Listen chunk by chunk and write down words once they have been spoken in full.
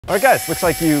All right, guys, looks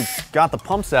like you got the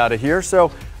pumps out of here.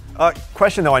 So,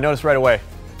 question though, I noticed right away,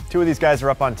 two of these guys are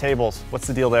up on tables. What's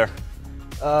the deal there?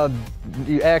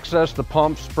 You access the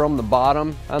pumps from the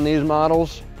bottom on these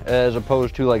models, as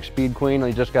opposed to like Speed Queen,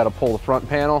 you just got to pull the front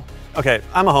panel. Okay,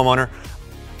 I'm a homeowner.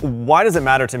 Why does it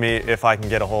matter to me if I can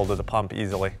get a hold of the pump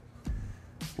easily?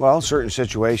 Well, certain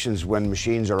situations when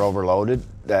machines are overloaded,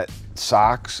 that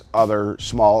socks, other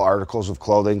small articles of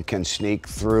clothing can sneak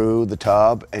through the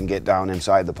tub and get down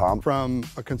inside the pump. From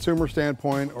a consumer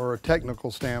standpoint or a technical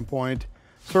standpoint,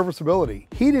 serviceability.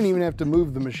 He didn't even have to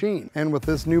move the machine. And with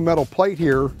this new metal plate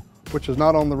here, which is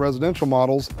not on the residential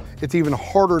models, it's even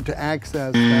harder to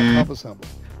access that pump assembly.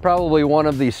 Probably one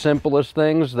of the simplest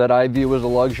things that I view as a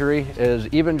luxury is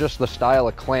even just the style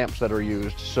of clamps that are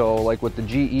used. So like with the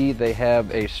GE, they have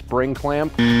a spring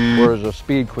clamp, whereas a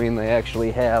Speed Queen, they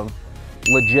actually have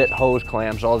legit hose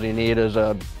clamps. All you need is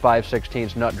a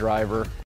 5/16 nut driver.